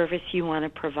of service you want to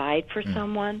provide for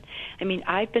someone. I mean,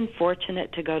 I've been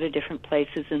fortunate to go to different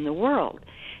places in the world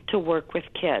to work with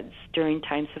kids during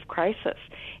times of crisis.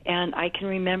 And I can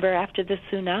remember after the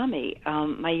tsunami,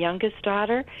 my youngest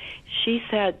daughter, she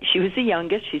said, she was the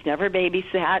youngest, she's never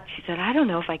babysat. She said, I don't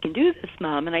know if I can do this,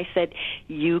 Mom. And I said,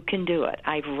 you can do it.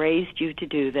 I've raised you to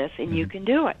do this, and you can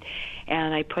do it.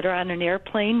 And I put her on an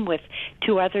airplane with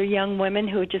 2 other young women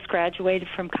who had just graduated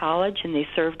from college, and they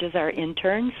served as our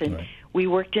interns. And we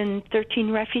worked in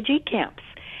 13 refugee camps.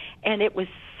 And it was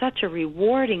such a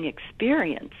rewarding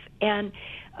experience. And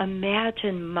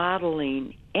imagine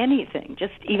modeling anything,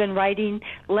 just even writing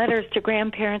letters to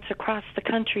grandparents across the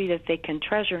country that they can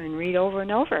treasure and read over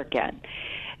and over again.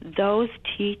 Those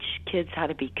teach kids how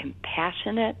to be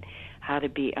compassionate, how to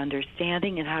be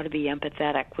understanding, and how to be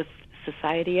empathetic with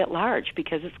society at large,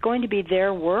 because it's going to be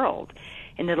their world.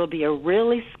 And it'll be a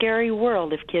really scary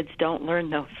world if kids don't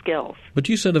learn those skills. But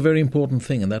you said a very important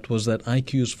thing, and that was that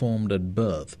IQ is formed at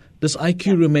birth. Does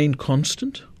IQ remain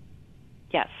constant?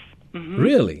 Yes. Mm-hmm.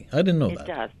 Really? I didn't know that. It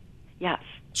does. Yes.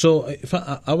 So if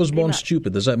I was born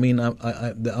stupid, does that mean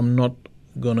I'm not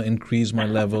going to increase my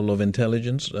level of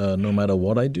intelligence no matter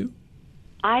what I do?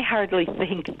 I hardly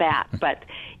think that, but,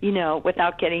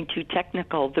 without getting too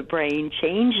technical, the brain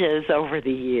changes over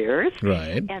the years.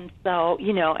 Right. And so,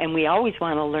 and we always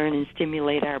want to learn and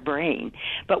stimulate our brain.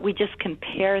 But we just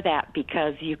compare that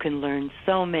because you can learn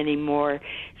so many more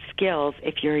skills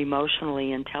if you're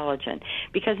emotionally intelligent.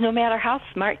 Because no matter how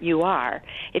smart you are,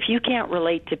 if you can't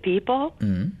relate to people,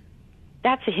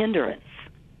 that's a hindrance.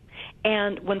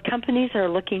 And when companies are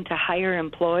looking to hire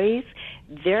employees,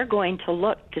 they're going to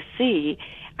look to see,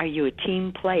 are you a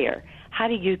team player? How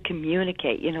do you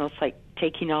communicate? It's like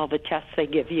taking all the tests they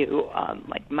give you,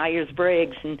 like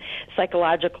Myers-Briggs and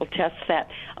psychological tests that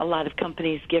a lot of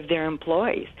companies give their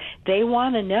employees. They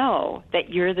want to know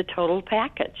that you're the total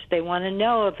package. They want to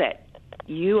know that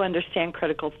you understand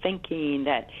critical thinking,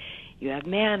 that you have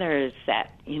manners,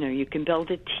 that, you can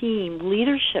build a team,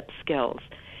 leadership skills.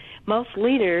 Most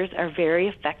leaders are very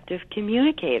effective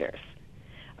communicators.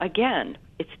 Again,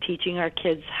 it's teaching our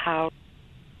kids how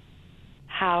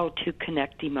to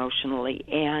connect emotionally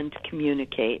and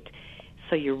communicate,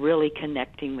 so you're really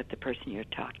connecting with the person you're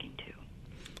talking to.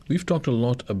 We've talked a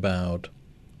lot about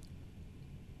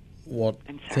what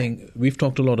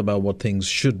things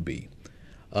should be.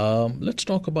 Let's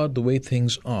talk about the way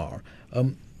things are.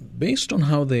 Based on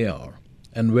how they are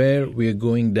and where we are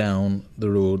going down the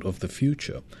road of the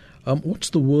future, what's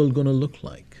the world going to look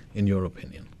like, in your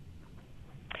opinion?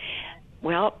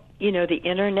 Well, the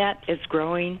Internet is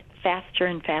growing faster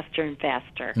and faster and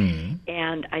faster. Mm-hmm.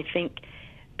 And I think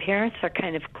parents are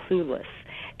kind of clueless.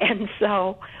 And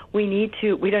so we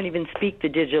don't even speak the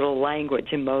digital language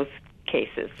in most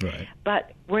cases. Right.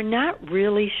 But we're not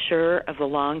really sure of the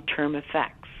long-term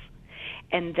effects.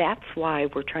 And that's why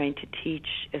we're trying to teach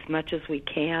as much as we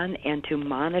can and to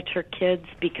monitor kids,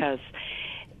 because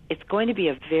it's going to be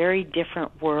a very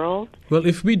different world. Well,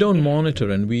 if we don't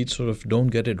monitor and we sort of don't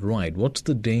get it right, what's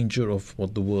the danger of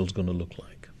what the world's going to look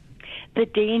like? The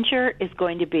danger is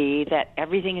going to be that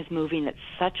everything is moving at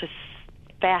such a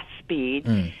fast speed.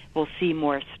 We'll see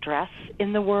more stress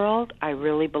in the world. I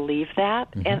really believe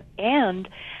that. Mm-hmm. And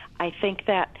I think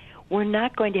that we're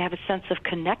not going to have a sense of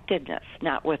connectedness,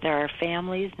 not with our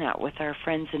families, not with our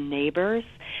friends and neighbors.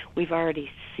 We've already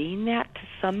seen that to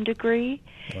some degree,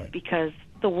 right, because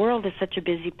the world is such a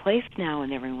busy place now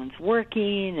and everyone's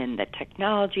working and the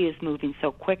technology is moving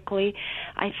so quickly.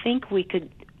 I think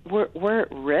we're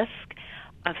at risk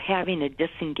of having a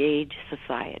disengaged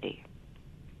society.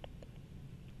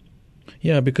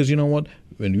 Yeah, because you know what?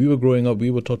 When we were growing up, we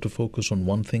were taught to focus on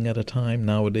one thing at a time.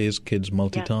 Nowadays, kids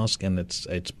multitask, and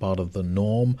it's part of the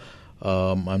norm,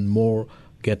 and more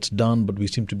gets done, but we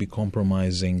seem to be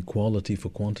compromising quality for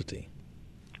quantity.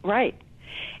 Right.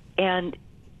 And,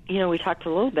 we talked a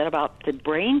little bit about the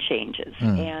brain changes.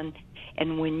 And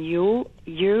when you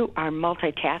are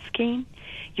multitasking,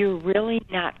 you're really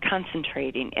not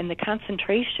concentrating. And the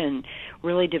concentration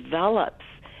really develops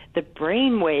the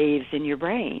brain waves in your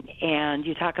brain. And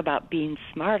you talk about being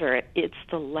smarter. It's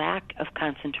the lack of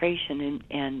concentration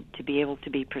and to be able to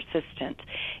be persistent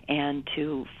and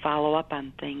to follow up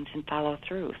on things and follow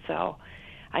through. So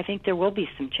I think there will be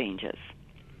some changes.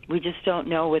 We just don't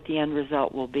know what the end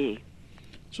result will be.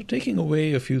 So taking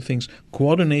away a few things,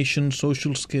 coordination,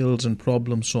 social skills, and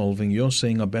problem solving, you're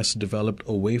saying are best developed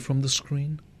away from the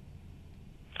screen?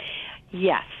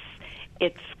 Yes.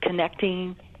 It's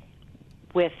connecting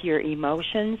with your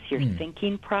emotions, your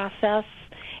thinking process,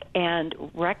 and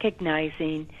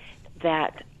recognizing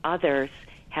that others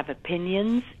have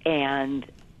opinions and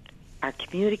are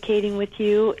communicating with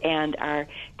you and are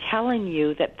telling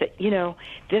you that,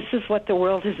 this is what the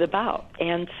world is about.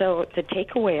 And so the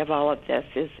takeaway of all of this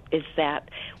is that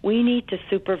we need to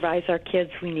supervise our kids.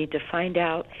 We need to find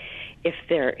out if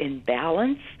they're in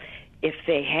balance, if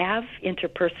they have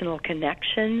interpersonal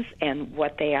connections and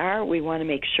what they are. We want to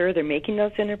make sure they're making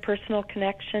those interpersonal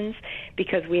connections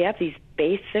because we have these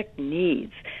basic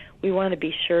needs. We want to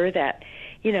be sure that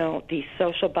these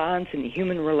social bonds and the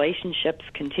human relationships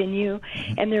continue,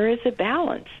 and there is a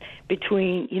balance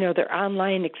between, their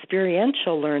online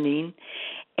experiential learning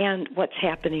and what's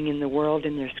happening in the world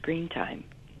in their screen time.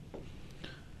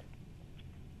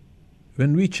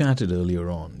 When we chatted earlier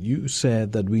on, you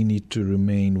said that we need to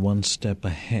remain one step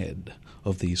ahead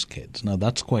of these kids. Now,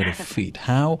 that's quite a feat.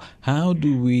 How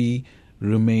do we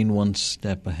remain one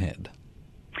step ahead?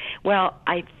 Well,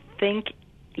 I think,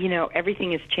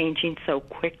 everything is changing so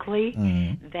quickly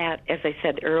that, as I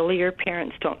said earlier,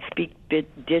 parents don't speak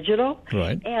digital.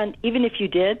 Right. And even if you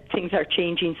did, things are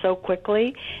changing so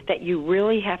quickly that you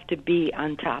really have to be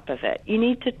on top of it. You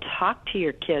need to talk to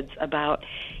your kids about,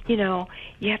 you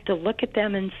have to look at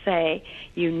them and say,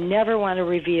 you never want to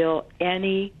reveal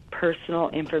any personal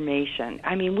information.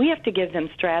 I mean, we have to give them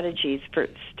strategies for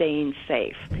staying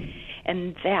safe.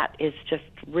 And that is just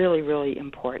really, really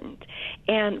important.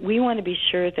 And we want to be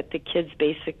sure that the kids'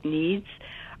 basic needs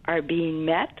are being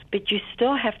met, but you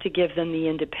still have to give them the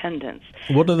independence.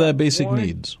 What are their basic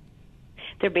needs?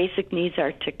 Their basic needs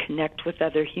are to connect with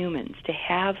other humans, to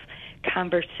have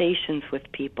conversations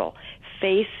with people,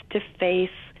 face-to-face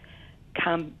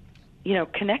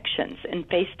connections and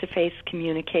face-to-face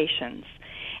communications.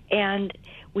 And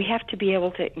we have to be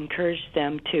able to encourage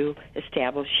them to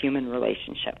establish human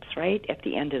relationships, right, at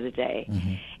the end of the day.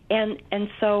 Mm-hmm. And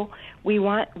so we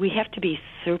have to be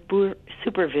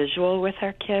super visual with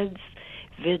our kids,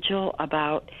 vigil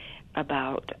about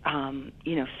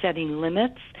setting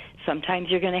limits. Sometimes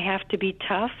you're going to have to be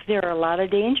tough. There are a lot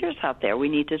of dangers out there. We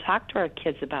need to talk to our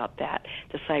kids about that.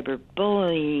 The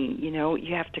cyberbullying,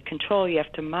 you have to control, you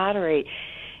have to moderate.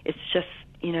 It's just,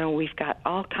 we've got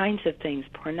all kinds of things,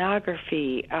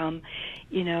 pornography,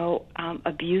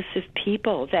 abusive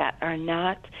people that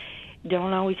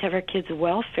don't always have our kids'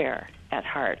 welfare at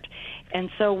heart. And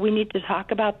so we need to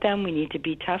talk about them. We need to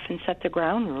be tough and set the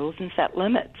ground rules and set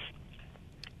limits.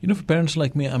 For parents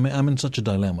like me, I'm in such a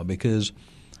dilemma because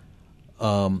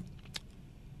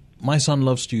my son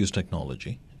loves to use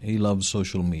technology. He loves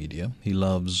social media. He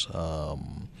loves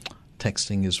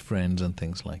texting his friends and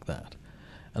things like that.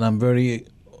 And I'm very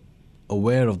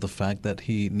aware of the fact that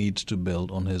he needs to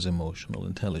build on his emotional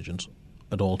intelligence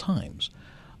at all times.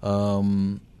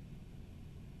 And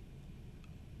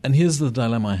here's the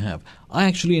dilemma I have. I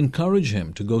actually encourage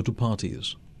him to go to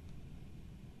parties.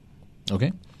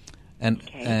 Okay? And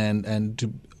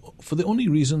for the only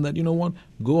reason that,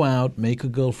 go out, make a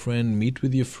girlfriend, meet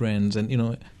with your friends,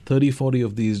 and, 30, 40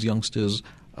 of these youngsters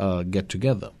get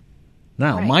together.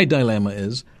 Now, my dilemma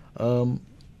is a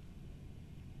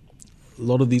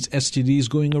lot of these STDs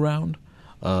going around,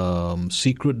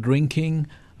 secret drinking,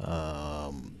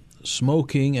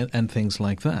 smoking, and things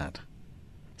like that.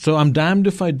 So I'm damned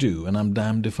if I do, and I'm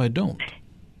damned if I don't.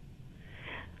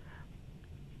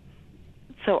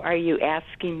 So are you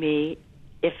asking me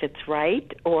if it's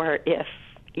right or if,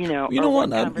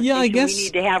 what conversation I guess we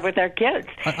need to have with our kids?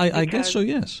 I guess so,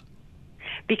 yes.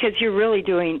 Because you're really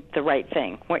doing the right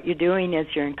thing. What you're doing is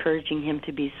you're encouraging him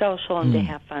to be social and to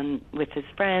have fun with his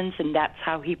friends, and that's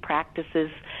how he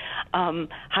practices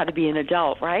how to be an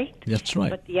adult, right? That's right.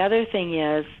 But the other thing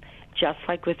is, just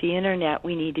like with the Internet,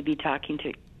 we need to be talking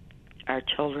to our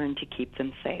children to keep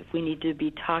them safe. We need to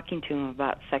be talking to them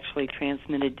about sexually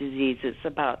transmitted diseases,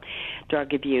 about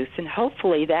drug abuse, and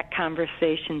hopefully that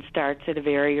conversation starts at a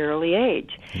very early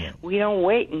age. Yeah. We don't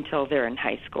wait until they're in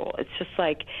high school. It's just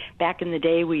like back in the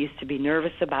day we used to be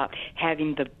nervous about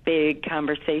having the big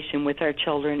conversation with our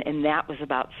children, and that was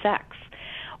about sex.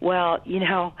 Well,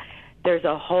 there's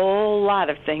a whole lot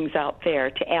of things out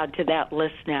there to add to that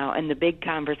list now, and the big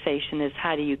conversation is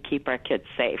how do you keep our kids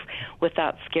safe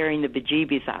without scaring the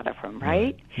bejeebies out of them,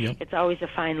 right? Yep. It's always a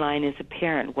fine line as a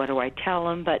parent. What do I tell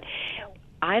them? But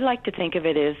I like to think of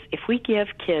it as if we give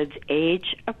kids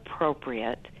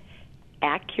age-appropriate,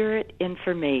 accurate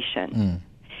information,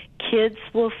 kids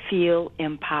will feel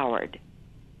empowered.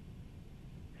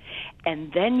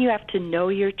 And then you have to know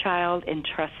your child and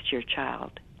trust your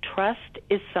child. Trust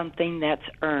is something that's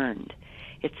earned.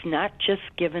 It's not just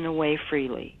given away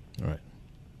freely. Right.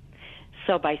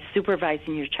 So by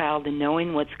supervising your child and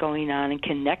knowing what's going on and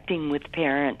connecting with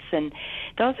parents, and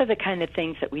those are the kind of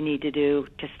things that we need to do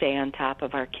to stay on top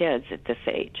of our kids at this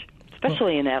age,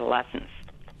 especially in adolescence.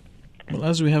 Well,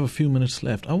 as we have a few minutes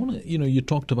left, I want to, you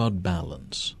talked about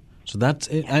balance. So that's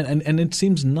it. And it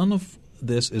seems none of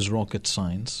this is rocket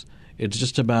science. It's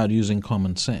just about using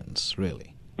common sense,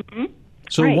 really. Mm-hmm.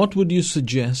 So what would you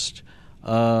suggest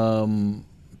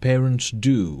parents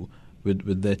do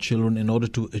with their children in order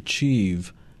to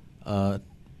achieve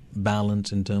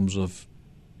balance in terms of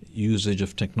usage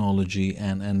of technology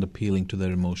and appealing to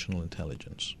their emotional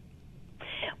intelligence?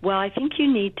 Well, I think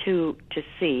you need to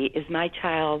see, is my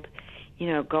child,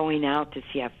 going out? Does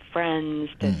he have friends?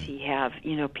 Does he have,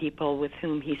 people with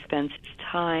whom he spends his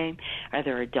time? Are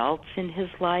there adults in his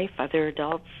life? Are there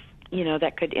adults,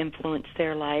 that could influence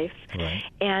their life? Right.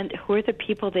 And who are the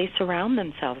people they surround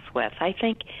themselves with? I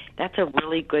think that's a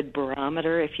really good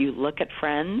barometer if you look at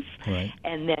friends, Right.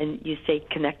 and then you stay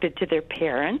connected to their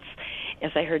parents,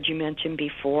 as I heard you mention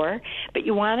before. But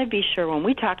you want to be sure when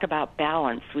we talk about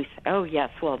balance, we say, oh, yes,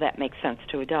 well, that makes sense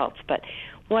to adults. But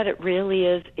what it really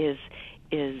is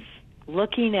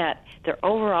looking at their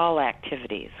overall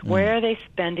activities. Where are they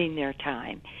spending their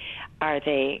time? Are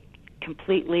they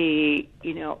completely,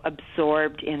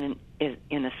 absorbed in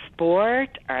a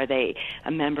sport? Are they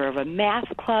a member of a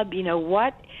math club?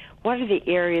 What are the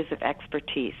areas of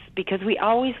expertise? Because we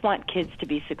always want kids to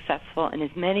be successful in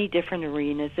as many different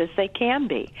arenas as they can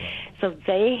be, so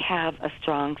they have a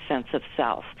strong sense of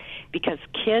self. Because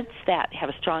kids that have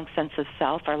a strong sense of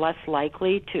self are less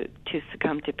likely to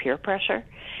succumb to peer pressure.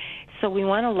 So we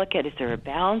want to look at, is there a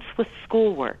balance with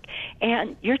schoolwork?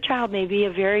 And your child may be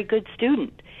a very good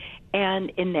student.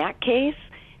 And in that case,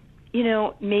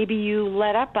 maybe you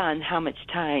let up on how much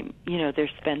time, they're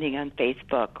spending on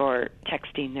Facebook or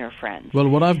texting their friends. Well,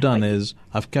 what I've done is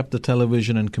I've kept the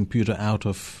television and computer out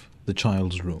of the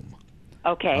child's room.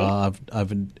 Okay. I've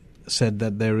said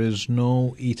that there is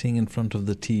no eating in front of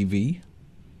the TV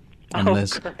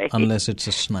unless it's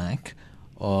a snack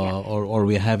or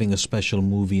we're having a special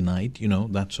movie night,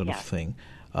 that sort of thing.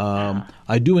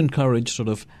 I do encourage sort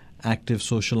of active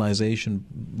socialization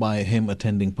by him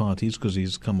attending parties because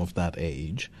he's come of that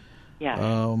age.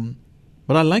 Yeah.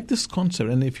 But I like this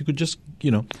concept, and if you could just,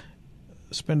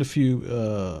 spend a few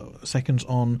seconds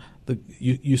on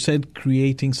you said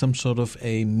creating some sort of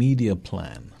a media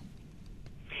plan.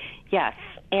 Yes,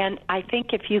 and I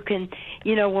think if you can,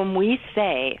 when we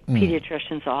say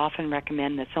pediatricians often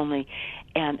recommend this only,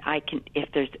 and if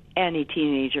there's any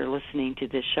teenager listening to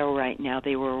this show right now,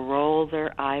 they will roll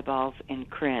their eyeballs and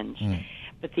cringe.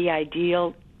 But the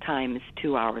ideal time is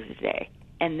 2 hours a day,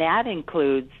 and that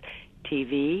includes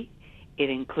TV, it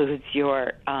includes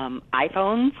your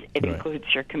iPhones, it includes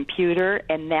your computer,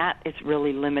 and that is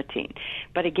really limiting.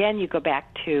 But again, you go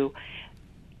back to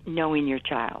knowing your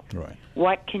child. Right.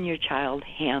 What can your child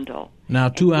handle? Now,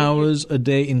 2 hours a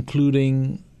day,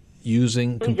 including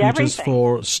using computers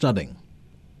for studying.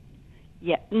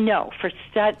 Yeah, no, for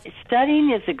studying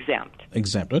is exempt.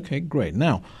 Exempt. Okay, great.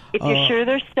 Now, if you're sure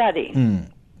they're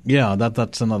studying. Yeah,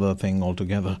 that's another thing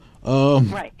altogether.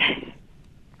 Right.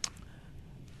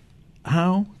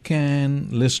 How can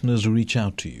listeners reach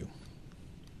out to you?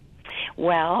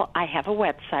 Well, I have a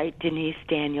website,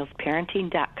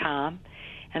 DeniseDanielsParenting.com,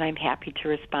 and I'm happy to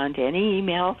respond to any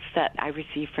emails that I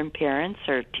receive from parents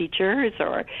or teachers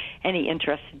or any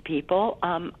interested people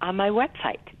on my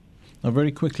website. Now,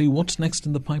 very quickly, what's next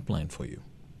in the pipeline for you?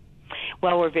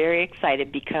 Well, we're very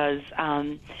excited because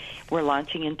we're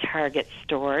launching in Target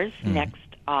stores next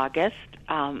August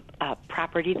a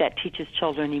property that teaches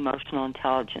children emotional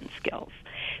intelligence skills.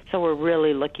 So we're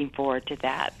really looking forward to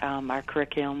that. Our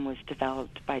curriculum was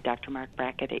developed by Dr. Mark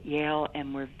Brackett at Yale,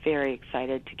 and we're very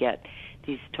excited to get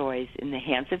these toys in the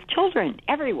hands of children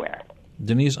everywhere.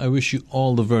 Denise, I wish you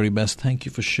all the very best. Thank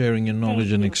you for sharing your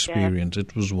knowledge and experience. Jeff.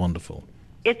 It was wonderful.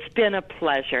 It's been a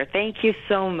pleasure. Thank you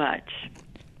so much.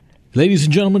 Ladies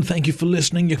and gentlemen, thank you for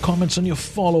listening. Your comments and your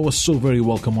follow are so very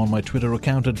welcome on my Twitter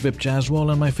account at Vipp Jaswal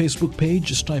and my Facebook page.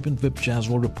 Just type in Vipp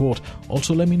Jaswal Report.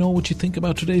 Also, let me know what you think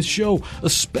about today's show. A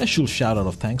special shout-out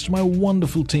of thanks to my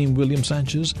wonderful team, William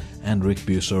Sanchez and Rick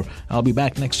Buser. I'll be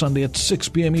back next Sunday at 6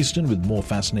 p.m. Eastern with more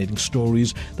fascinating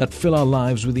stories that fill our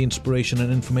lives with the inspiration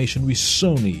and information we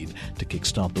so need to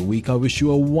kickstart the week. I wish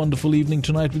you a wonderful evening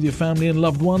tonight with your family and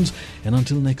loved ones. And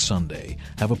until next Sunday,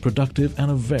 have a productive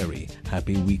and a very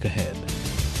happy week ahead.